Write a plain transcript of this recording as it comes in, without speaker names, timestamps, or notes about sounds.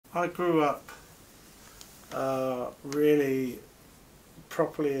I grew up really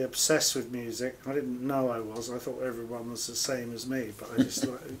properly obsessed with music. I didn't know I was. I thought everyone was the same as me, but I just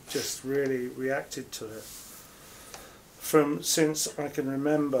just really reacted to it. Since I can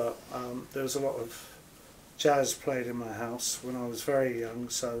remember, there was a lot of jazz played in my house when I was very young.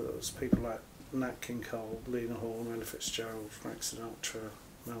 So there was people like Nat King Cole, Lena Horne, Ella Fitzgerald, Frank Sinatra,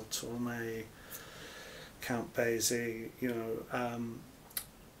 Mel Torme, Count Basie,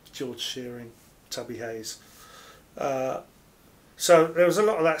 George Shearing, Tubby Hayes. So there was a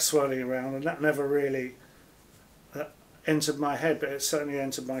lot of that swirling around, and that never really entered my head, but it certainly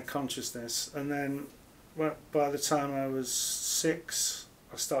entered my consciousness. And then by the time I was 6,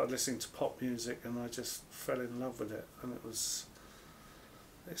 I started listening to pop music, and I just fell in love with it, and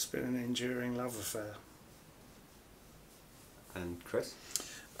it's been an enduring love affair. And Chris?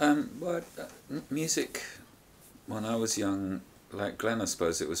 Music, when I was young, like Glenn, I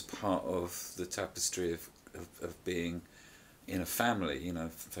suppose it was part of the tapestry of being in a family.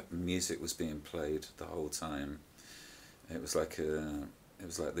 Music was being played the whole time. It was like the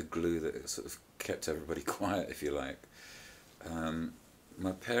glue that sort of kept everybody quiet, if you like.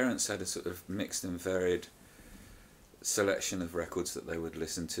 My parents had a sort of mixed and varied selection of records that they would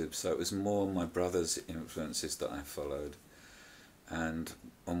listen to, so it was more my brother's influences that I followed. And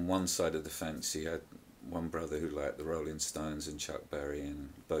on one side of the fence you had one brother who liked the Rolling Stones and Chuck Berry and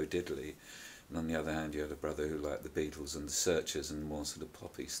Bo Diddley, and on the other hand you had a brother who liked the Beatles and the Searchers and more sort of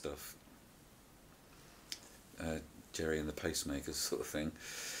poppy stuff, Jerry and the Pacemakers sort of thing.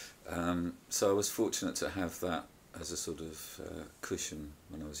 So I was fortunate to have that as a sort of cushion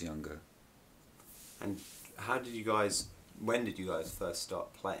when I was younger. And when did you guys first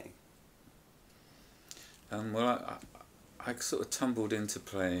start playing? Well, I sort of tumbled into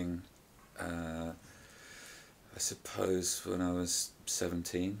playing, I suppose, when I was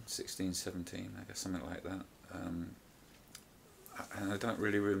 16, 17, I guess, something like that. And I don't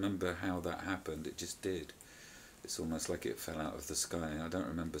really remember how that happened, it just did. It's almost like it fell out of the sky. I don't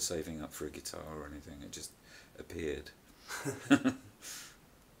remember saving up for a guitar or anything, it just appeared.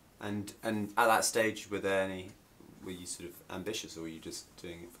 And at that stage, were you sort of ambitious, or were you just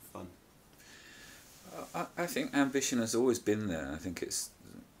doing it for fun? I think ambition has always been there. I think it's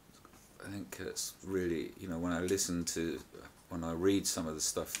really, when I read some of the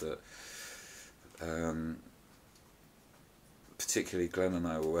stuff that particularly Glenn and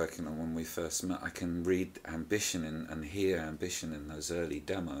I were working on when we first met, I can read ambition and hear ambition in those early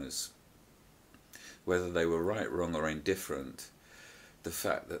demos. Whether they were right, wrong or indifferent, the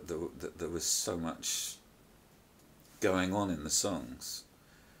fact that there was so much going on in the songs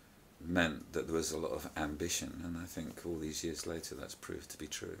meant that there was a lot of ambition, and I think all these years later that's proved to be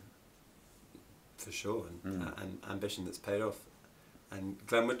true. For sure, and ambition that's paid off. And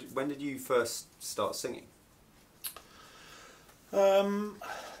Glenn, when did you first start singing?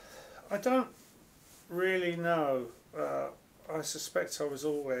 I don't really know. I suspect I was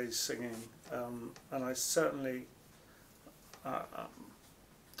always singing, and I certainly I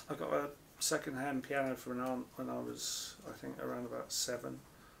got a second-hand piano from an aunt when I was, I think, around about 7.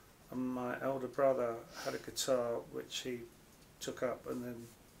 And my elder brother had a guitar which he took up and then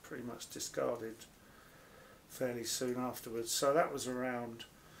pretty much discarded fairly soon afterwards. So that was around,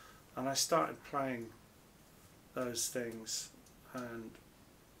 and I started playing those things,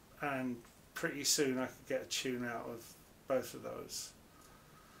 and pretty soon I could get a tune out of both of those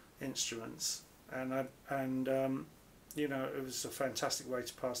instruments, and it was a fantastic way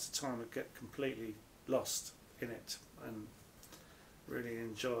to pass the time and get completely lost in it and really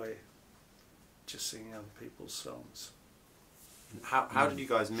enjoy just singing other people's songs. How did you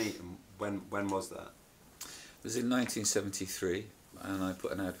guys meet, and when was that? It was in 1973, and I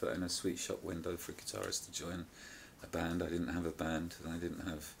put an advert in a sweetshop window for a guitarist to join a band. I didn't have a band, and I didn't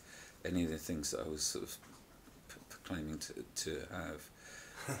have any of the things that I was sort of claiming to have.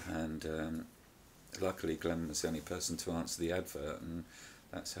 And luckily Glenn was the only person to answer the advert, and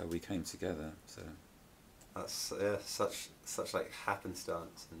that's how we came together. So that's such like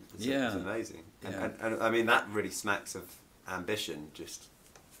happenstance, and it's amazing. Yeah. And I mean, that really smacks of ambition, just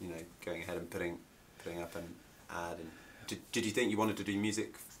going ahead and putting up an ad. And did you think you wanted to do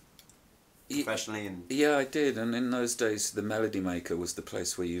music professionally? And yeah, I did. And in those days the Melody Maker was the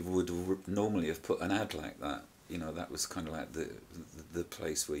place where you would normally have put an ad like that. That was kind of like the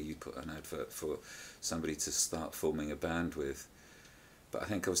place where you put an advert for somebody to start forming a band with. But I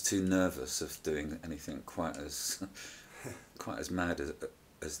think I was too nervous of doing anything quite as mad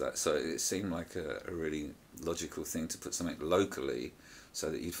as that. So it seemed like a really logical thing to put something locally, so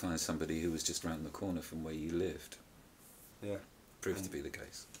that you'd find somebody who was just round the corner from where you lived. Yeah, proved to be the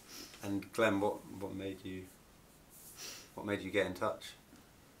case. And Glenn, what made you get in touch?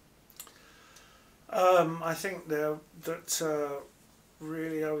 I think that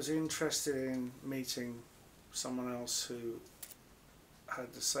really I was interested in meeting someone else who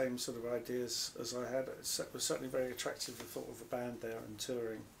had the same sort of ideas as I had. It was certainly very attractive, the thought of a band there and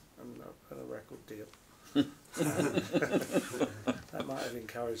touring and a record deal. That might have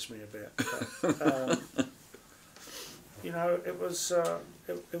encouraged me a bit. But, you know, it was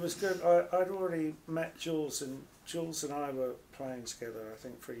good. I'd already met Jules, and Jules and I were playing together, I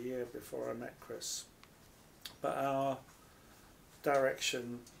think, for a year before I met Chris. But our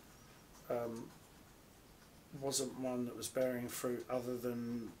direction wasn't one that was bearing fruit other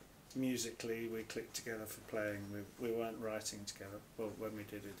than musically we clicked together for playing. We weren't writing together. Well, when we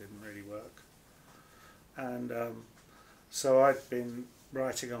did, it didn't really work. And so I'd been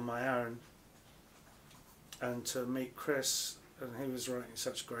writing on my own, and to meet Chris, and he was writing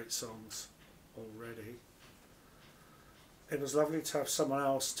such great songs already, it was lovely to have someone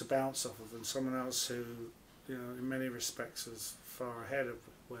else to bounce off of, and someone else who, you know, in many respects was far ahead of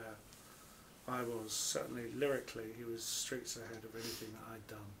where I was. Certainly lyrically, he was streets ahead of anything that I'd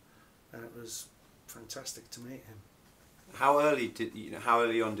done, and it was fantastic to meet him. How early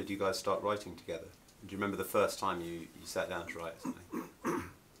on did you guys start writing together? Do you remember the first time you sat down to write something?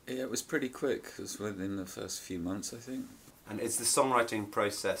 Yeah, it was pretty quick. It was within the first few months, I think. And is the songwriting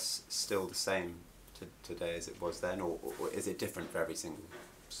process still the same today as it was then, or is it different for every single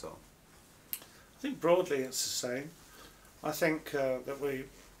song? I think broadly it's the same. I think that we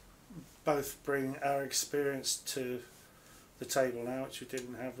both bring our experience to the table now, which we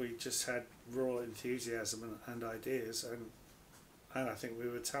didn't have. We just had raw enthusiasm and ideas, and I think we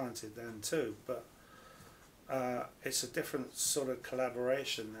were talented then too. But it's a different sort of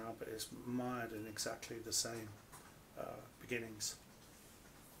collaboration now, but it's mired in exactly the same beginnings.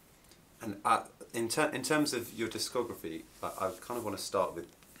 And in terms of your discography, I kind of want to start with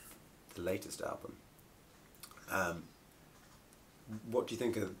the latest album. What do you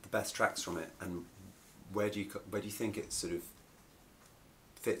think are the best tracks from it, and where do you think it sort of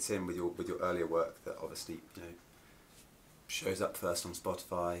fits in with your earlier work that obviously, you know, shows up first on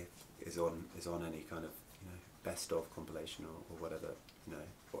Spotify, is on any kind of, you know, best of compilation or whatever, you know,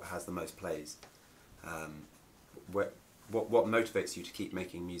 what has the most plays? What motivates you to keep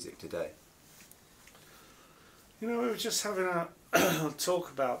making music today? You know, we were just having a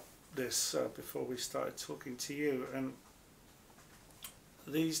talk about this before we started talking to you, and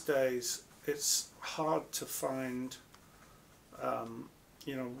these days it's hard to find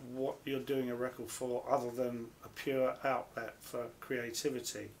you know, what you're doing a record for other than a pure outlet for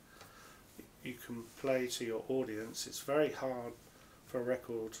creativity. You can play to your audience. It's very hard for a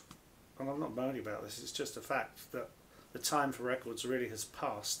record, and I'm not moaning about this, it's just a fact that the time for records really has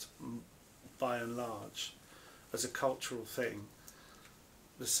passed by and large as a cultural thing.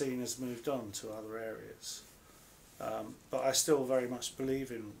 The scene has moved on to other areas. But I still very much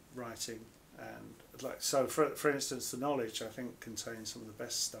believe in writing, and like so. For instance, The Knowledge, I think, contains some of the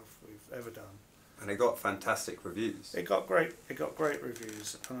best stuff we've ever done. And it got fantastic reviews. It got great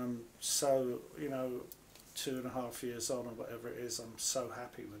reviews, and I'm so, you know, 2.5 years on or whatever it is, I'm so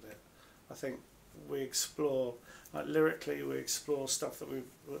happy with it. I think we explore, like lyrically, we explore stuff that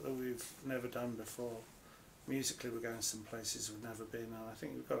we've never done before. Musically, we're going some places we've never been, and I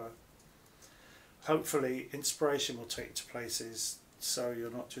think we've got a. Hopefully, inspiration will take you to places, so you're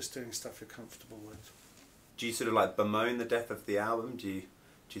not just doing stuff you're comfortable with. Do you sort of like bemoan the death of the album? Do you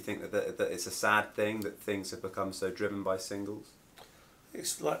think that it's a sad thing that things have become so driven by singles?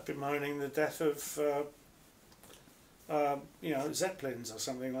 It's like bemoaning the death of, you know, Zeppelins or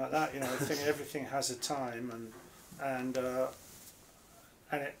something like that. You know, I think everything has a time, and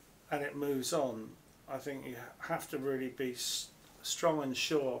it moves on. I think you have to really be strong and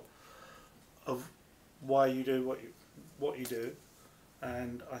sure of why you do what you do,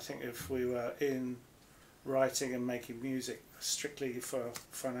 and I think if we were in writing and making music strictly for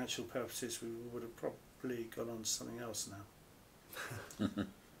financial purposes, we would have probably gone on to something else now.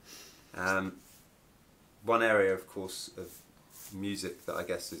 One area, of course, of music that I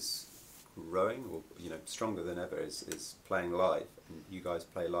guess is growing, or, you know, stronger than ever, is playing live. And you guys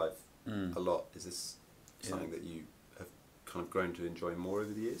play live a lot. Is this something that you have kind of grown to enjoy more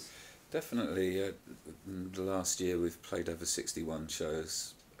over the years? Definitely. The last year we've played over 61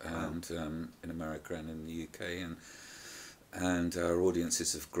 shows, and in America and in the UK, and our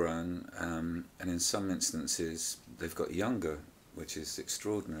audiences have grown, and in some instances they've got younger, which is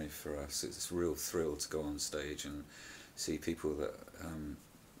extraordinary for us. It's a real thrill to go on stage and see people that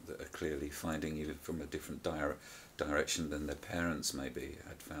are clearly finding you from a different direction than their parents maybe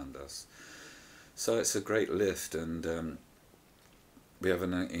had found us. So it's a great lift, and we have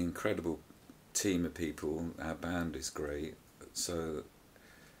an incredible team of people. Our band is great, so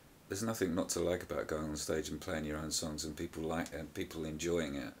there's nothing not to like about going on stage and playing your own songs and people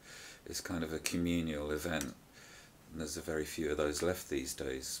enjoying it. It's kind of a communal event, and there's a very few of those left these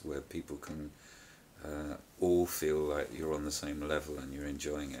days where people can all feel like you're on the same level and you're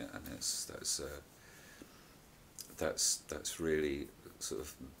enjoying it, and that's really sort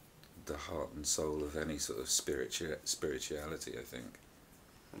of the heart and soul of any sort of spirituality, I think.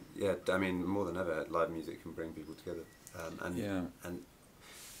 Yeah, I mean, more than ever, live music can bring people together. And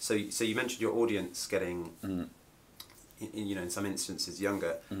so you mentioned your audience getting, in some instances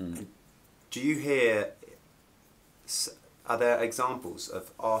younger. Do you hear? Are there examples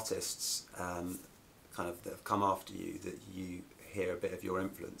of artists, kind of that have come after you that you hear a bit of your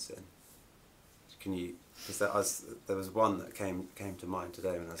influence in? Can you? Because there was one that came to mind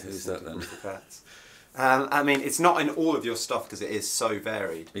today when I was listening to Cool for Cats. I mean, it's not in all of your stuff because it is so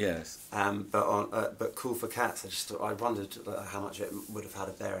varied. Yes. But Cool for Cats, I wondered how much it would have had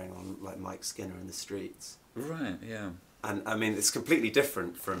a bearing on like Mike Skinner in the Streets. Right. Yeah. And I mean, it's completely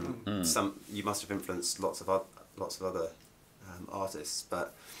different from some. You must have influenced lots of other artists,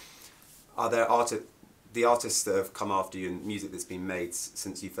 but are there the artists that have come after you and music that's been made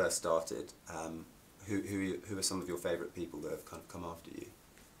since you first started? Who are some of your favourite people that have kind of come after you?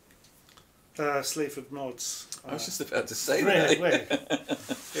 Sleaford Mods. I was just about to say really, that.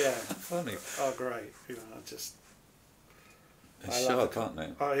 Yeah. Funny. Oh, great. They're sharp, aren't they?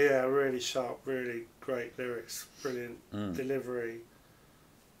 Oh yeah, really sharp, really great lyrics, brilliant delivery,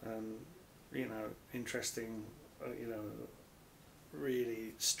 interesting,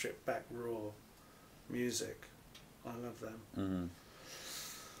 really stripped back raw music. I love them.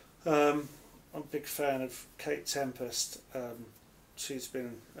 I'm a big fan of Kate Tempest. She's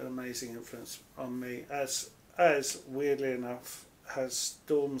been an amazing influence on me, as weirdly enough has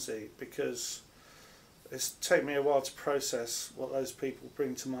Stormzy, because it's taken me a while to process what those people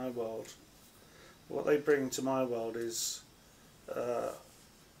bring to my world. What they bring to my world is their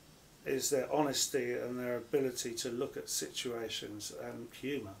honesty and their ability to look at situations, and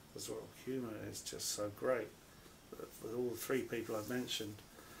humour as well. Humour is just so great with all the three people I've mentioned.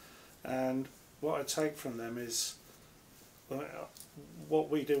 And what I take from them is, what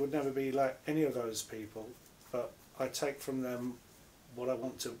we do would never be like any of those people, but I take from them what I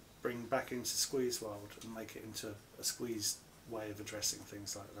want to bring back into Squeeze world and make it into a Squeeze way of addressing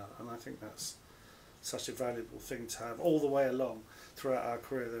things like that. And I think that's such a valuable thing to have all the way along throughout our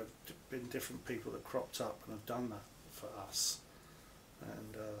career. There have been different people that cropped up and have done that for us,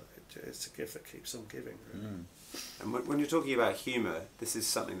 and it's a gift that keeps on giving, really. And when you're talking about humour, this is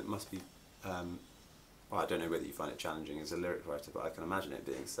something that must be well, I don't know whether you find it challenging as a lyric writer, but I can imagine it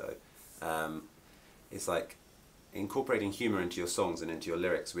being so. It's like incorporating humour into your songs and into your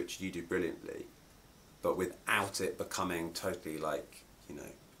lyrics, which you do brilliantly, but without it becoming totally like,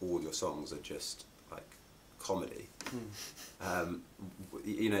 all your songs are just like comedy.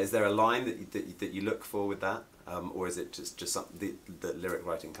 Is there a line that you look for with that, or is it just something that lyric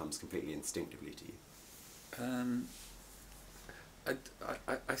writing comes completely instinctively to you?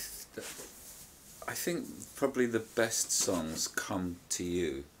 I think probably the best songs come to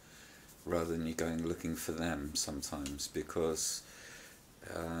you rather than you going looking for them sometimes, because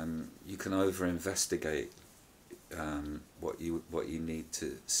you can over-investigate what you need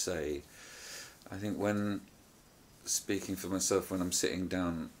to say. I think when speaking for myself, when I'm sitting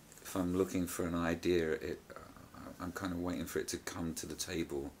down, if I'm looking for an idea, I'm kind of waiting for it to come to the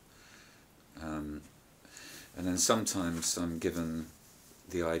table. And then sometimes I'm given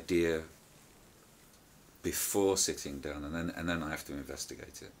the idea before sitting down, and then I have to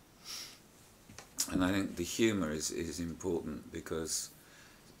investigate it. And I think the humour is important, because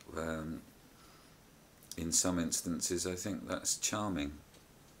in some instances I think that's charming,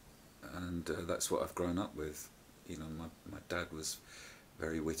 and that's what I've grown up with. My dad was a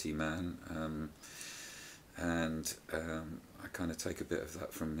very witty man, and I kind of take a bit of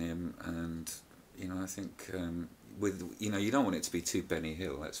that from him, and I think you don't want it to be too Benny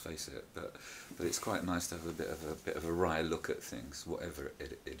Hill, let's face it, but it's quite nice to have a bit of a wry look at things, whatever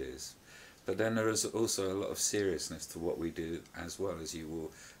it is. But then there is also a lot of seriousness to what we do, as well, as you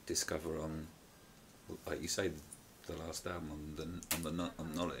will discover on, like you say, the last album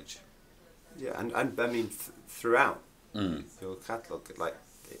on Knowledge. Yeah, and I mean throughout your catalogue, like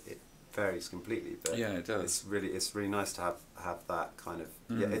it varies completely, but yeah, it does. It's really nice to have that kind of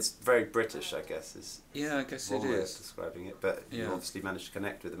it's very British, I guess. I guess one it way is of describing it, but you obviously managed to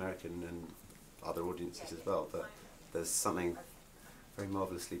connect with American and other audiences as well. But There's something very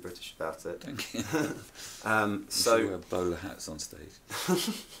marvellously British about it. Thank you. So you wear bowler hats on stage.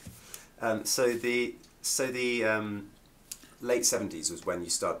 So the late 70s was when you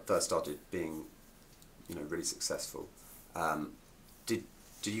first started being, you know, really successful. Did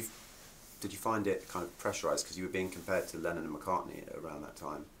you find it kind of pressurised because you were being compared to Lennon and McCartney around that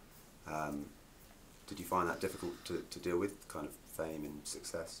time? Did you find that difficult to deal with, kind of fame and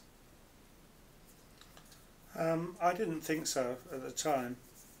success? I didn't think so at the time,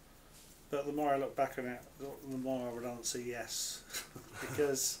 but the more I look back on it, the more I would answer yes,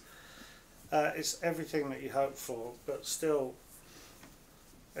 because it's everything that you hope for, but still,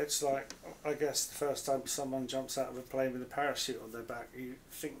 it's like, I guess the first time someone jumps out of a plane with a parachute on their back, you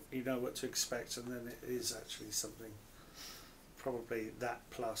think you know what to expect, and then it is actually something, probably that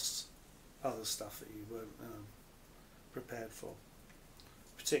plus other stuff that you weren't prepared for.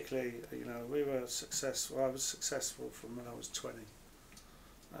 Particularly, you know, we were successful. I was successful from when I was 20,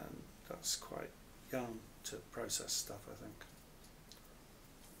 and that's quite young to process stuff, I think.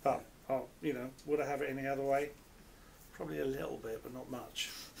 But you know, would I have it any other way? Probably a little bit, but not much.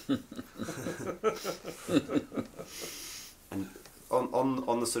 And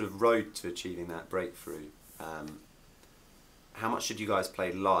on the sort of road to achieving that breakthrough, how much did you guys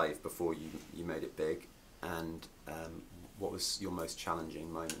play live before you made it big, and what was your most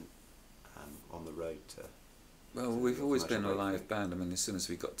challenging moment on the road to? Well, we've always been a live band. I mean, as soon as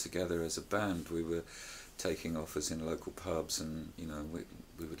we got together as a band, we were taking offers in local pubs, and you know,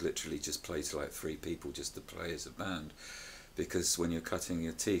 we would literally just play to like 3 people just to play as a band, because when you're cutting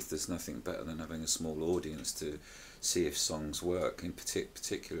your teeth, there's nothing better than having a small audience to see if songs work. In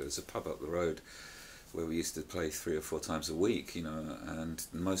particular, there's a pub up the road where we used to play 3 or 4 times a week, you know, and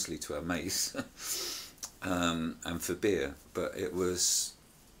mostly to our mates. And for beer, but it was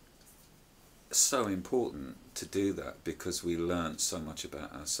so important to do that because we learnt so much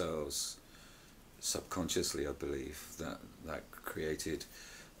about ourselves subconsciously, I believe, that created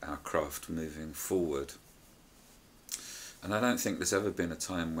our craft moving forward. And I don't think there's ever been a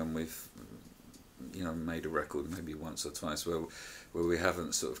time when we've, you know, made a record, maybe once or twice, where we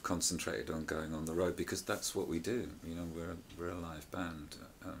haven't sort of concentrated on going on the road, because that's what we do. You know, we're a live band.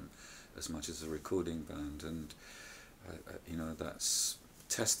 As much as a recording band, and you know, that's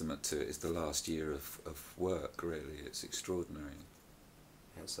testament to it is the last year of work. Really, it's extraordinary.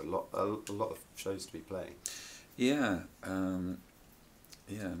 Yeah, it's a lot of shows to be playing. Yeah,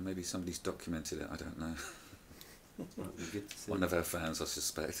 yeah. Maybe somebody's documented it. I don't know. Good to see. One of our fans, I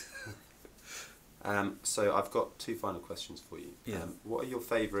suspect. So I've got 2 final questions for you. Yeah. What are your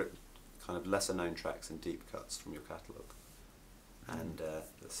favourite kind of lesser known tracks and deep cuts from your catalogue? And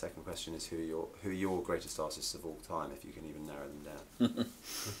the second question is, who are your greatest artists of all time, if you can even narrow them down?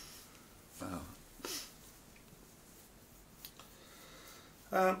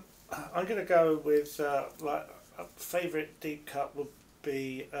 Wow. I'm going to go with like a favourite deep cut would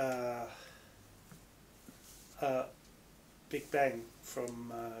be Big Bang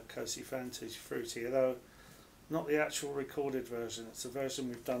from Cozy Fantasy Fruity, although not the actual recorded version. It's the version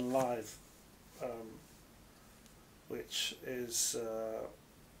we've done live. Which is,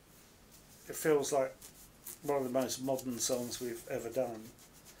 it feels like one of the most modern songs we've ever done.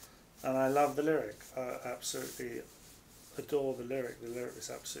 And I love the lyric. I absolutely adore the lyric. The lyric is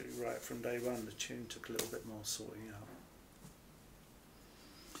absolutely right from day one. The tune took a little bit more sorting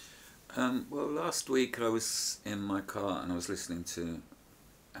out. Well, last week I was in my car and I was listening to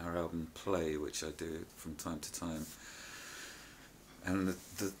our album Play, which I do from time to time. And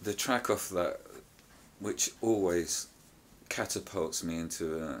the track off that, which always catapults me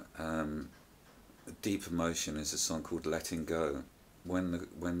into a deep emotion, is a song called Letting Go. When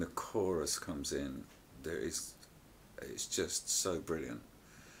the chorus comes in, it's just so brilliant.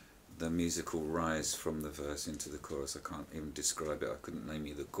 The musical rise from the verse into the chorus, I can't even describe it. I couldn't name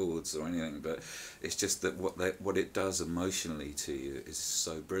you the chords or anything, but it's just that what it does emotionally to you is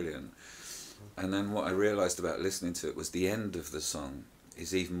so brilliant. And then what I realised about listening to it was the end of the song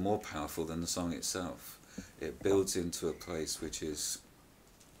is even more powerful than the song itself. It builds into a place which is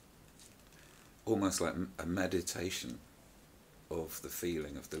almost like a meditation of the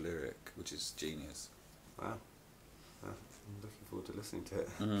feeling of the lyric, which is genius. Wow. I'm looking forward to listening to it.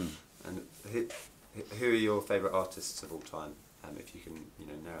 Mm. And who are your favourite artists of all time? If you can, you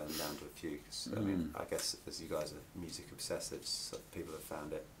know, narrow them down to a few. 'Cause, I mean, I guess as you guys are music obsessives, so people have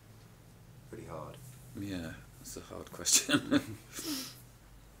found it pretty hard. Yeah, that's a hard question.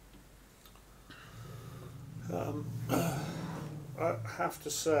 I have to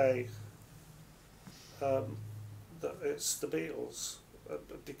say that it's the Beatles,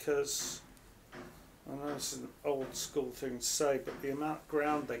 because I know it's an old school thing to say, but the amount of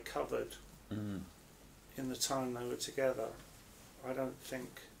ground they covered in the time they were together, I don't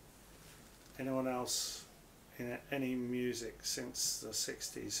think anyone else in any music since the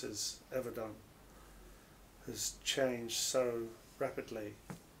 60s has ever done, has changed so rapidly.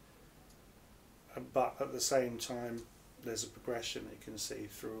 But at the same time, there's a progression you can see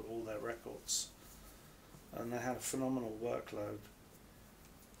through all their records. And they had a phenomenal workload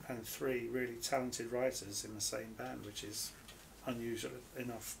and 3 really talented writers in the same band, which is unusual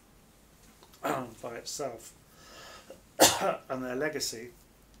enough by itself. And their legacy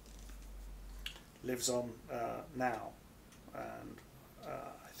lives on now, and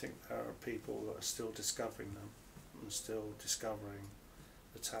I think there are people that are still discovering them and still discovering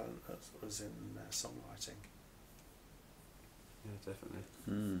the talent that was in their songwriting. Yeah,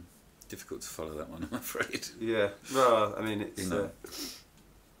 definitely. Difficult to follow that one, I'm afraid. Yeah, well, I mean, it's. You know.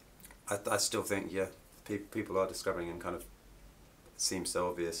 I still think, yeah, people are discovering, and kind of it seems so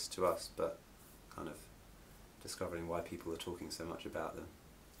obvious to us, but kind of discovering why people are talking so much about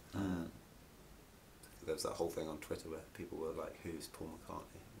them. There was that whole thing on Twitter where people were like, "Who's Paul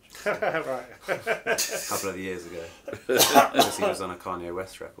McCartney?" Right. A couple of years ago. Obviously, he was on a Kanye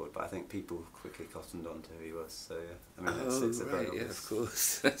West record, but I think people quickly cottoned on to who he was. So yeah, I mean, it's a very yeah, of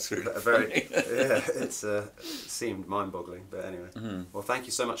course. That's really yeah, it's seemed mind-boggling, but anyway. Well, thank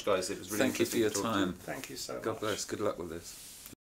you so much, guys. It was really Thank you for interesting your to talk to you. time. Thank you so much. God bless. Good luck with this.